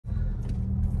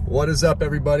What is up,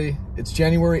 everybody? It's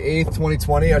January 8th,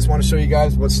 2020. I just want to show you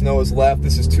guys what snow is left.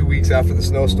 This is 2 weeks after the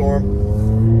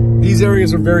snowstorm. These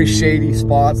areas are very shady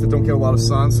spots that don't get a lot of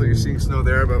sun, so you're seeing snow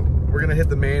there, but we're gonna hit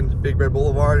the main Big Red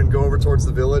Boulevard and go over towards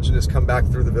the village and just come back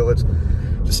through the village,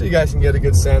 just so you guys can get a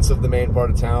good sense of the main part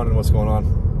of town and what's going on.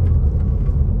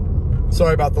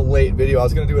 Sorry about the late video. I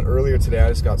was gonna do it earlier today. I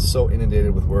just got so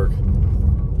inundated with work,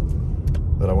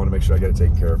 but I want to make sure I get it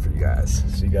taken care of for you guys,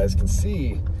 so you guys can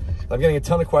see. I'm getting a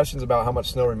ton of questions about how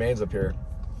much snow remains up here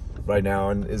right now,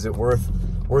 and is it worth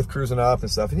cruising up and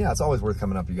stuff. And yeah, it's always worth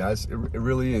coming up, you guys. It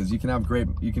really is. You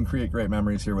can create great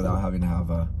memories here without having to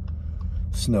have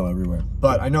snow everywhere.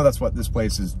 But I know that's what this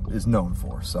place is known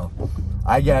for, so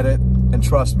I get it. And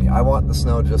trust me, I want the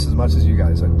snow just as much as you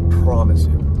guys, I promise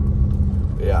you.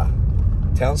 But yeah,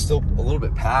 town's still a little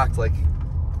bit packed. Like,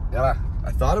 yeah,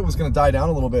 I thought it was gonna die down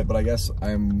a little bit, but I guess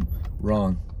I'm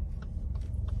wrong.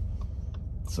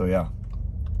 So yeah,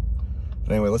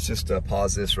 but anyway, let's just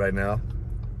pause this right now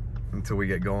until we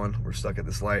get going. We're stuck at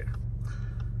this light.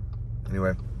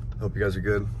 Anyway, hope you guys are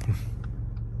good.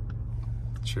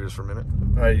 Cheers for a minute.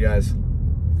 All right, you guys,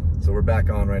 so we're back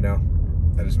on right now.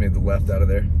 I just made the left out of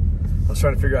there. I was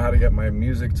trying to figure out how to get my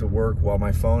music to work while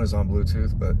my phone is on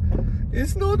Bluetooth, but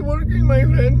it's not working, my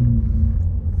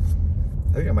friend.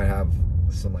 I think I might have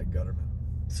some like gutter.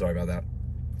 Sorry about that.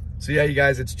 So yeah, you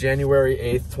guys, it's January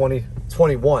 8th,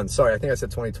 2021. Sorry, I think I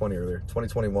said 2020 earlier.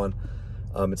 2021.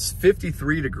 It's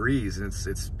 53 degrees and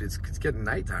it's getting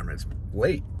nighttime. It's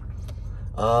late.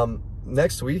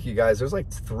 Next week, you guys, there's like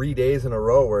 3 days in a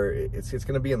row where it's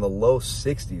going to be in the low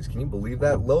 60s. Can you believe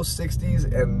that? Low 60s,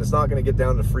 and it's not going to get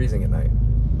down to freezing at night.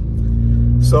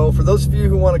 So for those of you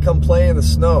who want to come play in the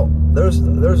snow, there's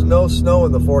no snow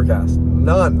in the forecast.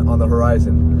 None on the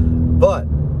horizon. But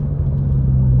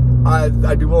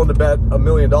I'd be willing to bet $1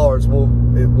 million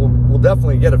we'll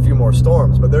definitely get a few more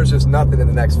storms, but there's just nothing in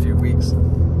the next few weeks,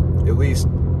 at least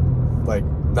like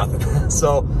nothing.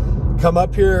 So come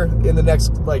up here in the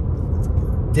next like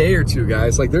day or two,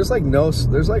 guys. Like there's like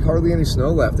hardly any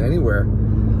snow left anywhere. I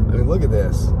mean, look at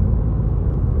this. I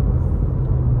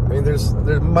mean,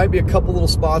 there might be a couple little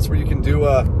spots where you can do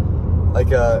I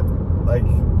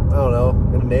don't know,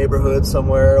 in a neighborhood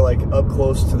somewhere, like up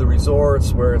close to the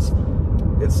resorts where it's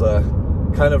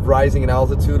kind of rising in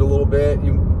altitude a little bit.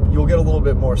 You'll get a little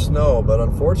bit more snow, but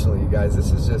unfortunately, you guys,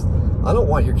 this is just, I don't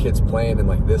want your kids playing in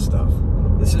like this stuff.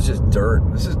 This is just dirt.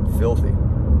 This is filthy.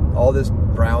 All this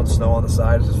brown snow on the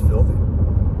side is just filthy.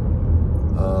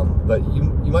 But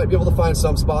you might be able to find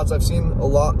some spots. I've seen a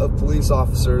lot of police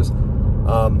officers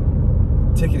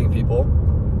ticketing people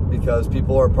because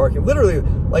people are parking literally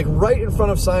like right in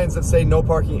front of signs that say no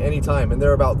parking anytime, and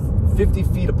they're about 50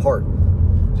 feet apart.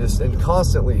 And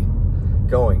constantly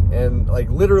going and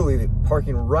like literally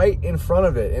parking right in front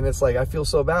of it, and it's like I feel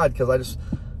so bad because I just,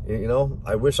 you know,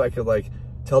 I wish I could like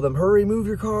tell them, hurry, move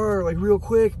your car like real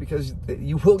quick, because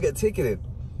you will get ticketed.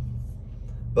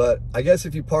 But I guess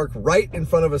if you park right in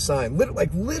front of a sign,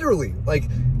 literally like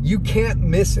you can't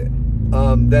miss it,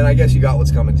 then I guess you got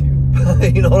what's coming to you.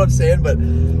 You know what I'm saying?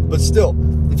 But still,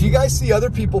 if you guys see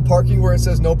other people parking where it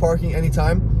says no parking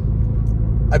anytime,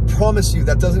 I promise you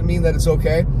that doesn't mean that it's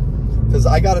okay, because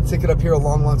I got a ticket up here a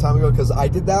long time ago because I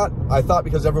did that. I thought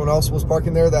because everyone else was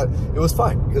parking there that it was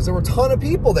fine because there were a ton of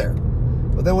people there.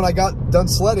 But then when I got done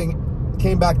sledding,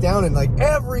 came back down and like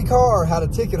every car had a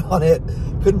ticket on it.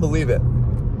 Couldn't believe it.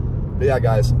 But yeah,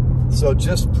 guys, so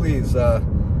just please,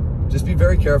 just be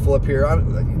very careful up here.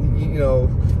 You know,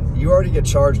 you already get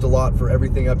charged a lot for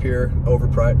everything up here,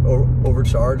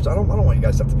 overcharged. I don't want you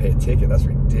guys to have to pay a ticket. That's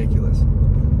ridiculous.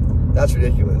 That's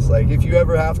ridiculous. Like, if you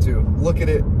ever have to, look at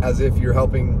it as if you're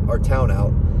helping our town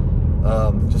out,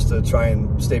 just to try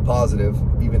and stay positive,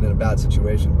 even in a bad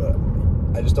situation. But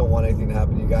I just don't want anything to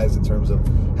happen to you guys in terms of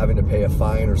having to pay a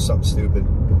fine or something stupid.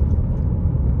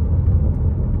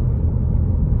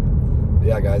 But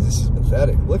yeah, guys, this is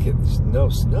pathetic. Look at this, no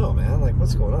snow, man. Like,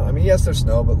 what's going on? I mean, yes, there's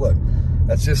snow, but look,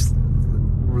 that's just,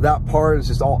 that part is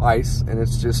just all ice, and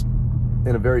it's just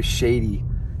in a very shady,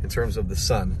 in terms of the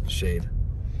sun, shady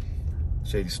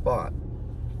spot.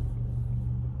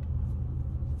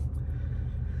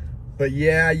 But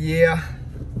yeah,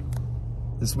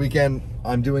 this weekend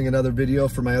I'm doing another video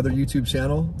for my other YouTube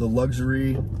channel, the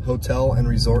luxury hotel and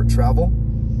resort travel.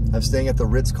 I'm staying at the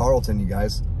Ritz-Carlton, you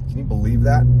guys. Can you believe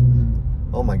that?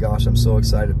 Oh my gosh, I'm so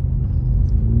excited.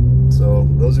 So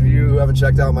those of you who haven't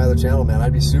checked out my other channel, man,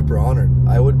 I'd be super honored.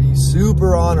 I would be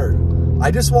super honored. I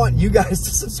just want you guys to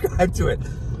subscribe to it.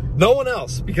 No one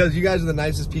else, because you guys are the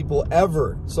nicest people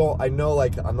ever. So I know,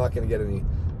 like, I'm not going to get any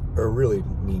really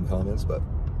mean comments, but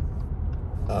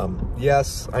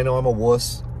yes, I know I'm a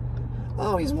wuss.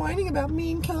 Oh, he's whining about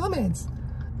mean comments.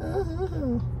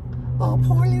 Oh,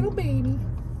 poor little baby.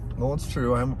 No, it's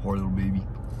true. I'm a poor little baby.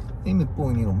 I'm a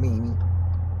poor little baby.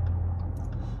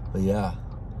 But yeah,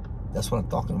 that's what I'm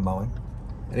talking about.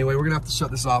 Anyway, we're gonna have to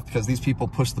shut this off because these people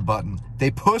pushed the button.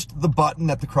 They pushed the button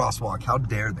at the crosswalk. How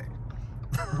dare they?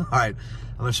 All right,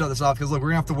 I'm gonna shut this off because look, we're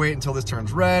gonna have to wait until this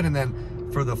turns red, and then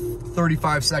for the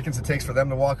 35 seconds it takes for them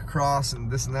to walk across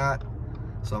and this and that.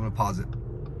 So I'm gonna pause it.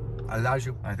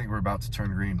 I think we're about to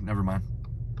turn green. Never mind.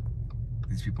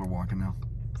 These people are walking now,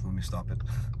 so let me stop it.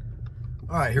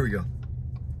 All right, here we go.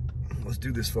 Let's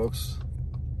do this, folks.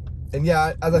 And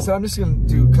yeah, as I said, I'm just gonna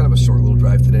do kind of a short little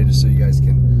drive today just so you guys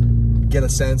can get a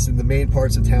sense in the main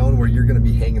parts of town where you're gonna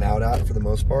be hanging out at for the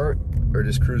most part, or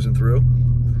just cruising through.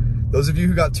 Those of you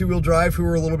who got two-wheel drive who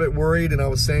were a little bit worried, and I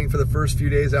was saying for the first few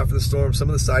days after the storm, some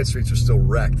of the side streets are still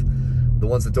wrecked, the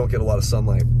ones that don't get a lot of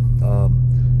sunlight.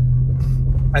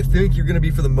 I think you're gonna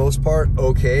be, for the most part,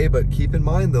 okay, but keep in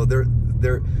mind though,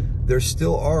 there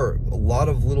still are a lot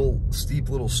of little steep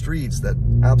little streets that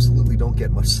absolutely don't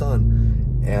get much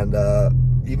sun, and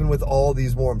even with all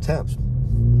these warm temps,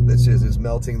 this is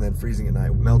melting then freezing at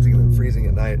night, melting then freezing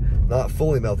at night, not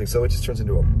fully melting, so it just turns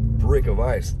into a brick of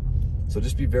ice. So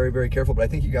just be very, very careful, but I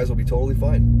think you guys will be totally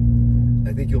fine.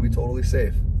 I think you'll be totally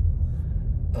safe.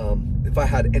 If I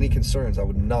had any concerns, I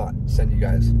would not send you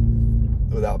guys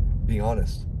without being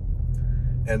honest.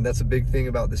 And that's a big thing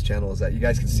about this channel, is that you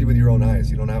guys can see with your own eyes.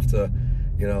 You don't have to,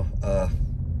 you know,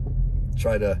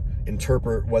 try to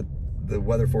interpret what the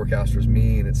weather forecasters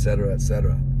mean, etc.,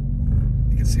 etc.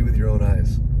 You can see with your own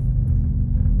eyes.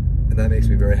 And that makes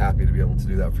me very happy to be able to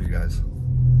do that for you guys.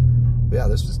 But yeah,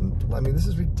 this is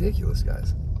ridiculous,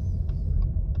 guys.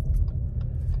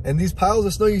 And these piles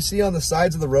of snow you see on the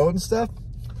sides of the road and stuff,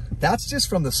 that's just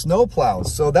from the snow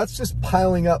plows. So that's just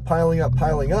piling up, piling up,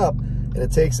 piling up, and it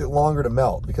takes it longer to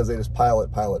melt because they just pile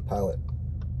it, pile it, pile it.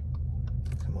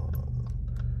 Come on.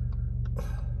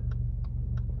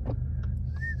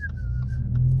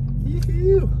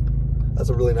 Yoo-hoo. That's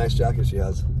a really nice jacket she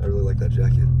has. I really like that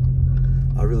jacket.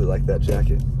 I really like that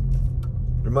jacket.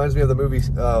 Reminds me of the movie,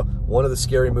 one of the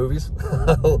Scary Movies.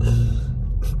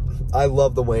 I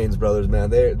love the Wayans brothers,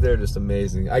 man. They're just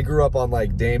amazing. I grew up on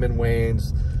like Damon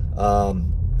Wayans,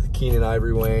 Keenan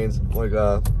Ivory Wayans, like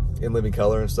In Living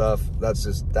Color and stuff. That's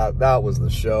just that was the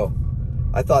show.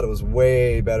 I thought it was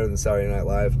way better than Saturday Night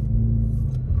Live.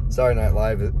 Saturday Night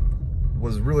Live, it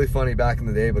was really funny back in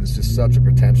the day, but it's just such a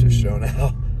pretentious show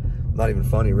now. Not even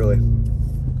funny, really.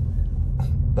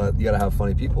 But you gotta have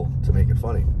funny people to make it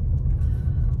funny.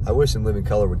 I wish In Living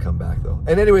Color would come back though.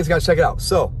 And anyways, guys, check it out.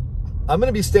 So I'm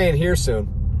gonna be staying here soon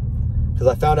because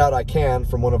I found out I can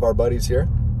from one of our buddies here.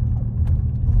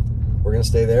 We're gonna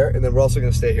stay there, and then we're also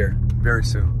gonna stay here very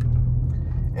soon.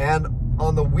 And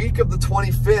on the week of the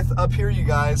 25th up here, you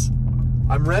guys,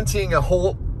 I'm renting a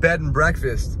whole bed and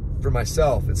breakfast for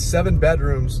myself. It's 7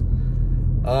 bedrooms.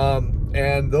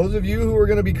 And those of you who are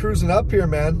gonna be cruising up here,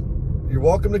 man, you're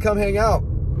welcome to come hang out.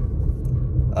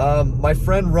 My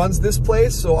friend runs this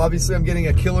place, so obviously I'm getting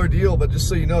a killer deal, but just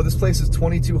so you know, this place is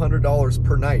 $2,200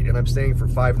 per night, and I'm staying for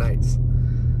 5 nights.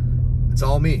 It's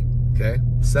all me, okay?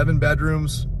 7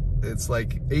 bedrooms, it's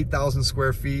like 8,000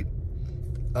 square feet.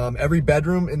 Every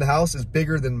bedroom in the house is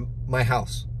bigger than my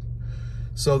house.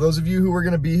 So those of you who are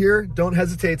gonna be here, don't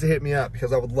hesitate to hit me up,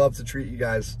 because I would love to treat you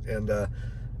guys and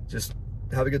just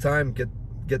have a good time,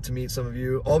 get to meet some of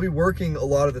you. I'll be working a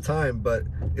lot of the time, but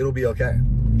it'll be okay.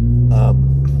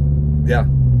 Yeah,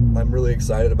 I'm really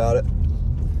excited about it.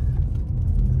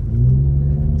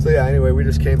 So yeah, anyway, we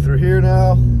just came through here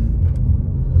now.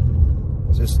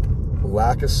 Just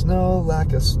lack of snow,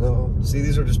 lack of snow. See,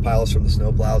 these are just piles from the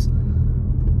snow plows.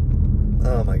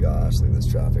 Oh my gosh, look at this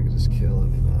traffic, it's just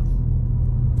killing me, man.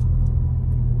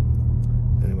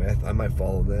 Anyway, I might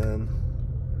follow them.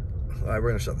 All right, we're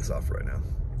gonna shut this off right now.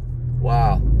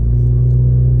 Wow,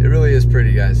 it really is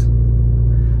pretty, guys.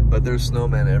 But there's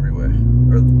snowmen everywhere.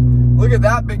 Look at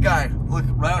that big guy. Look,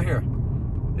 right out here.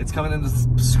 It's coming into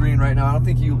the screen right now. I don't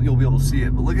think you'll be able to see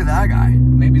it, but look at that guy.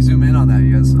 Maybe zoom in on that,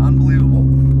 you guys. Unbelievable.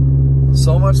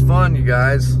 So much fun, you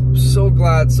guys. I'm so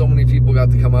glad so many people got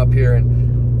to come up here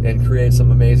and create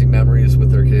some amazing memories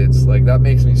with their kids. Like, that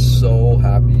makes me so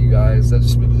happy, you guys. That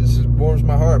just warms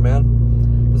my heart,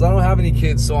 man. Because I don't have any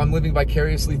kids, so I'm living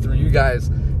vicariously through you guys.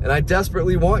 And I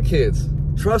desperately want kids.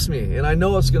 Trust me, and I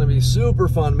know it's gonna be super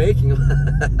fun making them.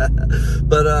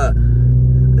 But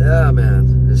yeah,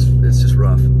 man, it's just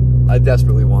rough. I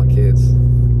desperately want kids.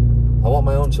 I want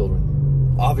my own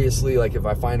children. Obviously, like, if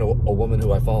I find a woman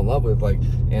who I fall in love with, like,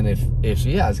 and if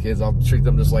she has kids, I'll treat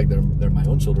them just like they're my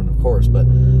own children, of course. But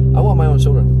I want my own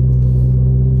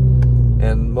children.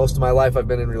 And most of my life I've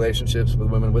been in relationships with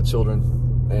women with children,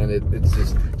 and it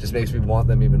just makes me want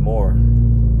them even more.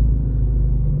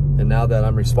 And now that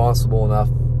I'm responsible enough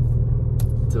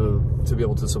to be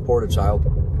able to support a child,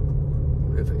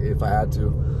 if I had to,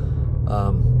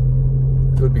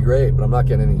 it would be great, but I'm not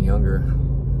getting any younger.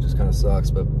 It just kind of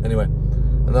sucks. But anyway,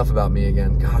 enough about me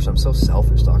again. Gosh, I'm so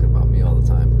selfish talking about me all the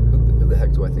time. Who the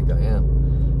heck do I think I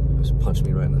am? Just punch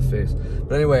me right in the face.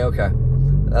 But anyway, okay,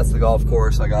 that's the golf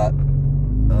course. I got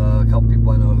a couple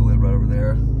people I know who live right over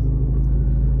there,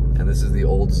 and this is the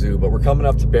old zoo. But we're coming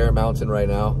up to Bear Mountain right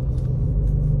now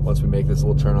once we make this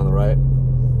little turn on the right.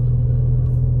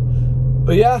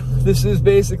 But yeah, this is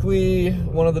basically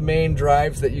one of the main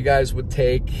drives that you guys would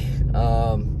take.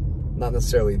 Not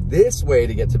necessarily this way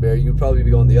to get to Bear. You'd probably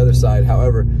be going the other side.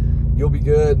 However, you'll be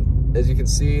good. As you can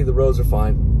see, the roads are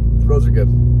fine. The roads are good.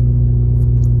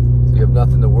 So you have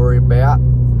nothing to worry about.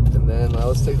 And then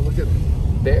let's take a look at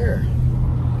Bear.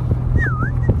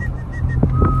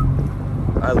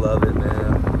 I love it, man.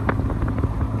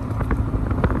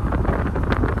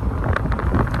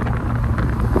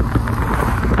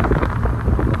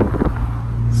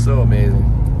 So amazing.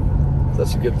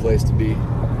 Such a good place to be.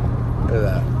 Look at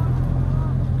that.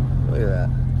 Look at that.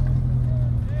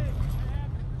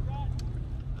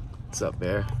 What's up,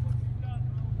 Bear?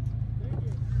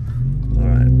 All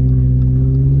right.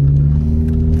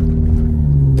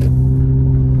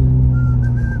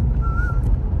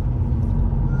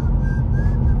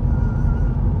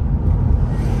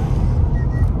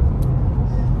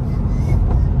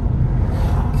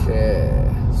 Okay,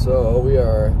 so we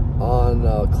are on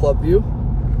Clubview,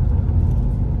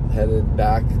 headed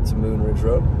back to Moon Ridge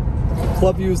Road.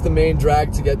 Clubview is the main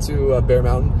drag to get to Bear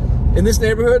Mountain. In this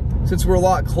neighborhood, since we're a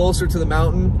lot closer to the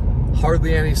mountain,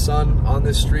 hardly any sun on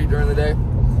this street during the day,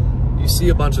 you see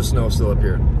a bunch of snow still up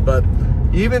here. But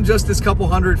even just this couple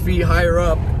 100 feet higher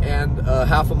up and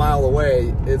half a mile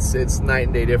away, it's night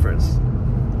and day difference.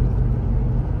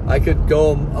 I could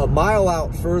go a mile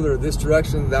out further this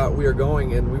direction that we are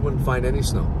going and we wouldn't find any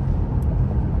snow.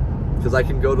 Because I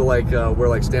can go to like where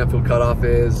like Stanfield Cutoff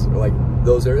is, or like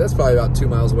those areas. That's probably about 2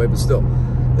 miles away, but still,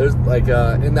 there's like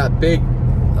in that big,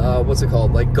 what's it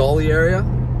called, like gully area,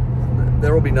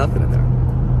 there will be nothing in there.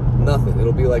 Nothing.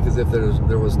 It'll be like as if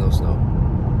there was no snow.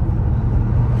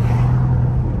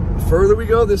 The further we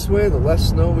go this way, the less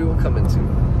snow we will come into.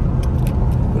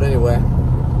 But anyway,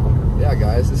 yeah,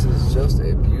 guys, this is just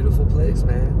a beautiful place,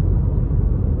 man.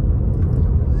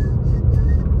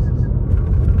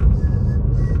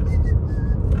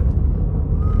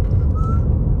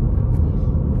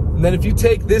 And then if you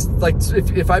take this, like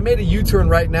if I made a U-turn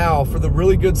right now for the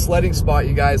really good sledding spot,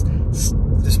 you guys,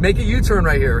 just make a U-turn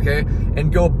right here, okay?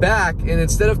 And go back, and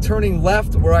instead of turning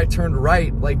left where I turned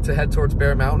right, like to head towards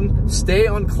Bear Mountain, stay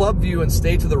on Clubview and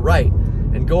stay to the right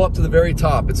and go up to the very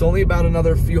top. It's only about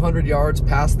another few hundred yards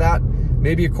past that,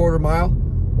 maybe a quarter mile,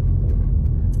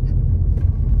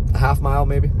 a half mile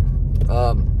maybe,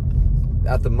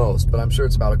 at the most, but I'm sure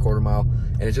it's about a quarter mile.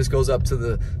 And it just goes up to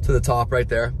the top right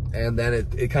there, and then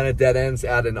it kind of dead ends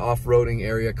at an off-roading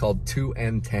area called 2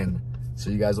 and 10. So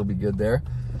you guys will be good there.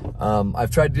 I've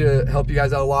tried to help you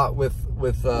guys out a lot with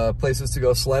places to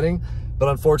go sledding, but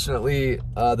unfortunately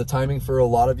the timing for a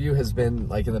lot of you has been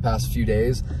like in the past few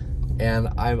days, and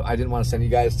I didn't want to send you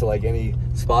guys to like any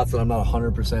spots that I'm not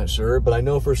 100% sure, but I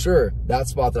know for sure that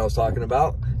spot that I was talking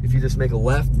about, if you just make a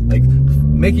left, like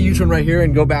make a U-turn right here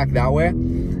and go back that way,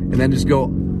 and then just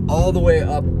go all the way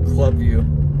up Clubview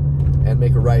and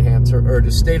make a right-hand turn, or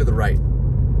just stay to the right.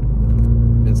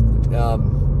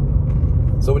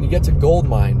 So when you get to Gold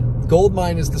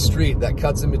Mine is the street that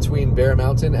cuts in between Bear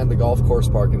Mountain and the golf course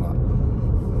parking lot.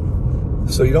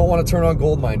 So you don't want to turn on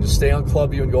Gold Mine, just stay on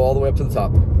Clubview and go all the way up to the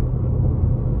top.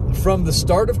 From the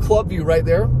start of Clubview right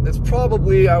there, it's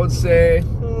probably, I would say, a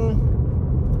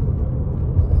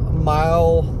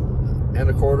mile and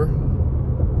a quarter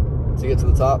to get to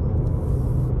the top.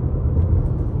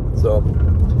 So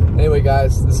anyway,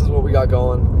 guys, this is what we got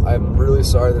going. I'm really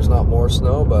sorry there's not more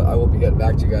snow, but I will be getting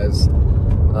back to you guys.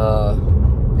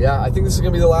 Yeah, I think this is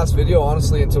gonna be the last video,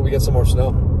 honestly, until we get some more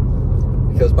snow,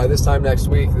 because by this time next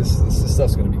week, this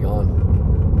stuff's gonna be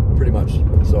gone pretty much.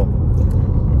 So,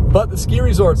 but the ski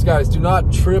resorts, guys, do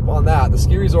not trip on that. The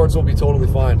ski resorts will be totally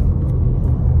fine.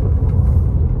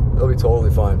 They'll be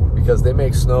totally fine because they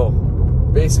make snow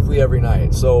basically every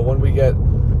night. So when we get,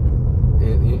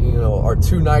 you know, our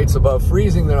 2 nights above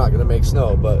freezing, they're not going to make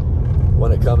snow. But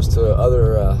when it comes to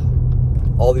other,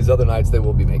 all these other nights, they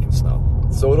will be making snow.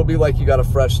 So it'll be like you got a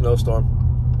fresh snowstorm.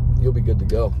 You'll be good to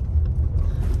go.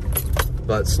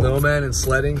 But snowman and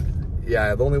sledding,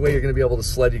 yeah, the only way you're going to be able to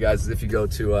sled, you guys, is if you go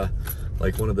to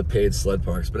like one of the paid sled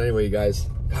parks. But anyway, you guys,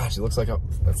 gosh, it looks like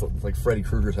that's like Freddy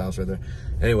Krueger's house right there.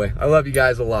 Anyway, I love you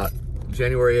guys a lot.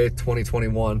 January 8th,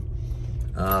 2021,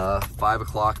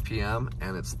 5 p.m.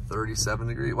 and it's 37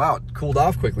 degrees. Wow, it cooled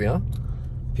off quickly, huh?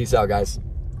 Peace out, guys.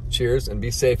 Cheers, and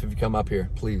be safe if you come up here,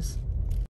 please.